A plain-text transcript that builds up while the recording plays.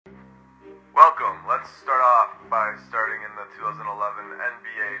Welcome. Let's start off by starting in the 2011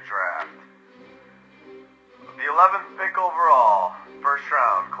 NBA Draft. The 11th pick overall, first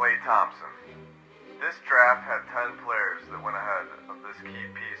round, Klay Thompson. This draft had 10 players that went ahead of this key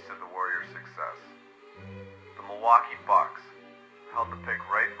piece to the Warriors' success. The Milwaukee Bucks held the pick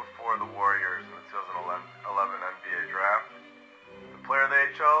right before the Warriors in the 2011 NBA Draft. The player they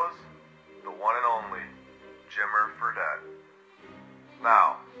chose, the one and only, Jimmer Fredette.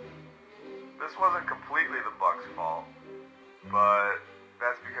 Now, this wasn't completely the Bucks' fault, but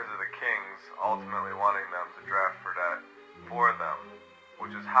that's because of the Kings ultimately wanting them to draft Fredette for them,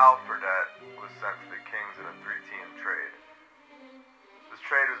 which is how Fredette was sent to the Kings in a 3-team trade. This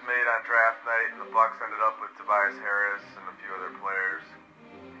trade was made on draft night, and the Bucks ended up with Tobias Harris and a few other players,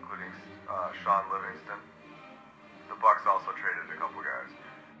 including Shaun Livingston. The Bucks also traded a couple guys.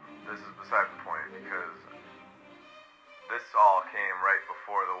 This is beside the point because this all came right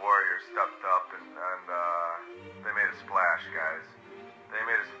before the Warriors stepped up and they made a splash, guys. They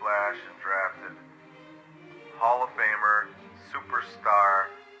made a splash and drafted Hall of Famer, superstar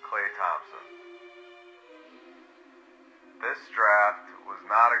Klay Thompson. This draft was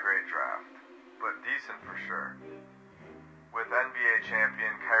not a great draft, but decent for sure. With NBA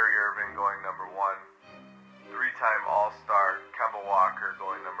champion Kyrie Irving going number 1, 3-time All-Star Kemba Walker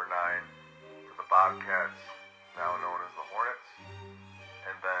going number 9 to the Bobcats, now known as the Hornets,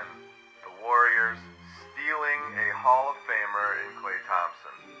 and then the Warriors stealing a Hall of Famer in Klay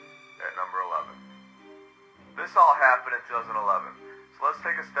Thompson at number 11. This all happened in 2011, so let's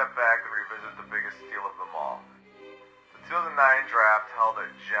take a step back and revisit the biggest steal of them all. The 2009 draft held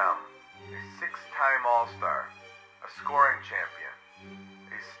a gem, a 6-time All-Star, a scoring champion,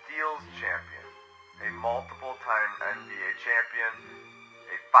 a steals champion, a multiple-time NBA champion,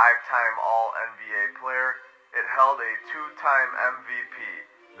 a 5-time All-NBA player. It held a 2-time MVP.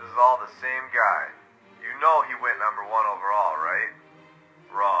 This is all the same guy. You know he went number 1 overall, right?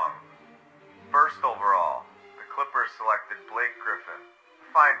 Wrong. First overall, the Clippers selected Blake Griffin. A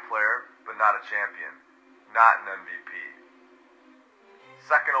fine player, but not a champion. Not an MVP.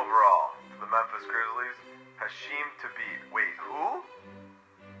 Second overall, to the Memphis Grizzlies, Hasheem Thabeet. Wait, who?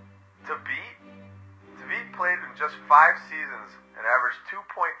 Thabeet? Thabeet played in just 5 seasons and averaged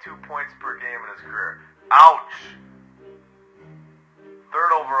 2.2 points per game in his career. Ouch!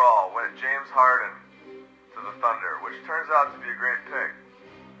 Third overall went James Harden to the Thunder, which turns out to be a great pick,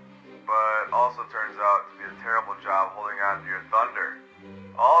 but also turns out to be a terrible job holding on to your Thunder.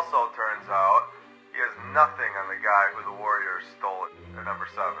 Also turns out he has nothing on the guy who the Warriors stole at number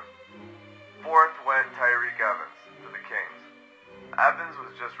 7. Fourth went Tyreke Evans to the Kings. Evans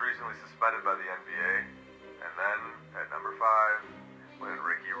was just recently suspended by the NBA, and then at number 5 went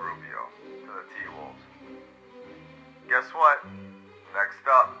Ricky Rubio to the T-Wolves. Guess what? Next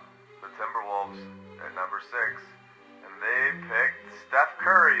up, the Timberwolves at number 6, and they picked Steph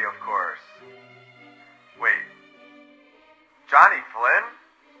Curry, of course. Wait, Johnny Flynn?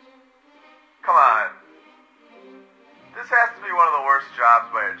 Come on. This has to be one of the worst jobs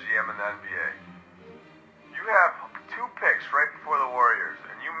by a GM in the NBA. You have 2 picks right before the Warriors,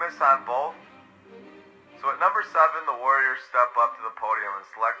 and you miss on both? So at number 7, the Warriors step up to the podium and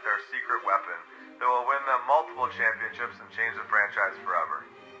select their secret weapon that will win them multiple championships and change the franchise forever.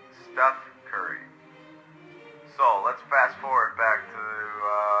 Steph Curry. So let's fast forward back to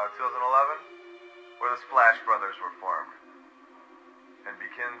 2011, where the Splash Brothers were formed and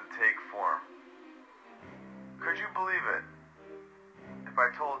begin to take form. Could you believe it if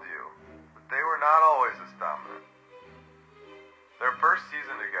I told you that they were not always this dominant? Their first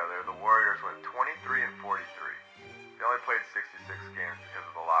season together, the Warriors went 23-43. They only played 66 games because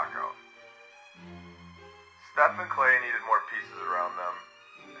of the lockout. Steph and Klay needed more pieces around them,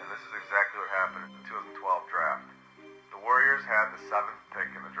 and this is exactly what happened in the 2012 draft. The Warriors had the 7th pick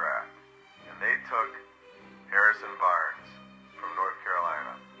in the draft, and they took Harrison Barnes from North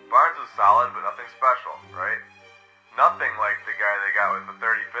Carolina. Barnes was solid, but nothing special, right? Nothing like the guy they got with the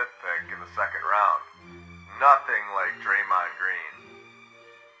 35th pick in the 2nd round. Nothing like Draymond Green.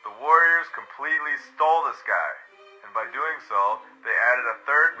 The Warriors completely stole this guy, and by doing so, they added a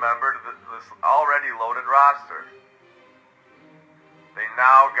 3rd member to this already loaded roster. They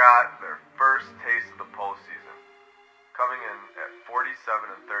now got their first taste of the postseason, coming in at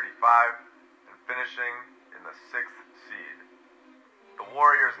 47-35 and finishing in the 6th seed. The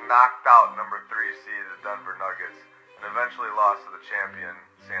Warriors knocked out number 3 seed the Denver Nuggets and eventually lost to the champion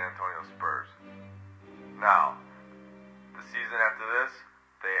San Antonio Spurs. Now, the season after this,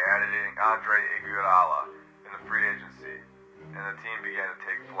 they added in Andre Iguodala in the free agency, and the team began to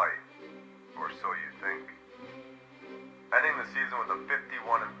take flight, or so you think. Ending the season with a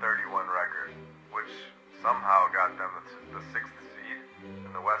 51-31 record, somehow got them the 6th seed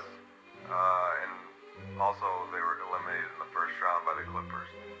in the West, and also they were eliminated in the first round by the Clippers.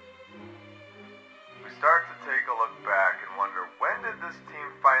 We start to take a look back and wonder, when did this team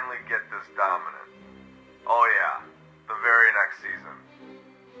finally get this dominant? Oh yeah, the very next season.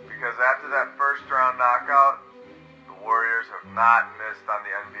 Because after that first round knockout, the Warriors have not missed on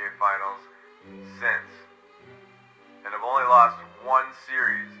the NBA Finals since, and have only lost one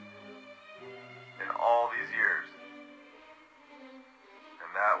series in all these years, and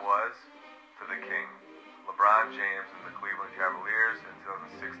that was to the King, LeBron James and the Cleveland Cavaliers in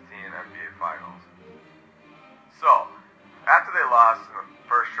 2016 NBA Finals. So, after they lost in the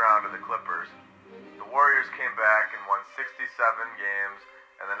first round to the Clippers, the Warriors came back and won 67 games,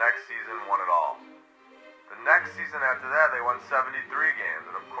 and the next season won it all. The next season after that, they won 73 games,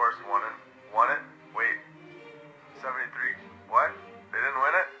 and of course won it. Wait, 73? What? They didn't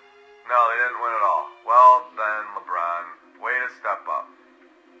win it? No, they didn't win it all. Well, then LeBron, way to step up.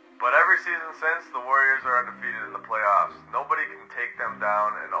 But every season since, the Warriors are undefeated in the playoffs. Nobody can take them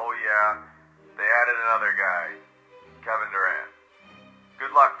down, and oh yeah, they added another guy, Kevin Durant.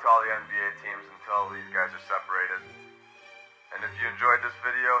 Good luck to all the NBA teams until these guys are separated. And if you enjoyed this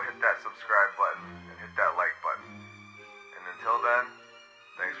video, hit that subscribe button and hit that like button. And until then,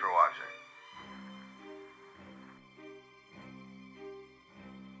 thanks for watching.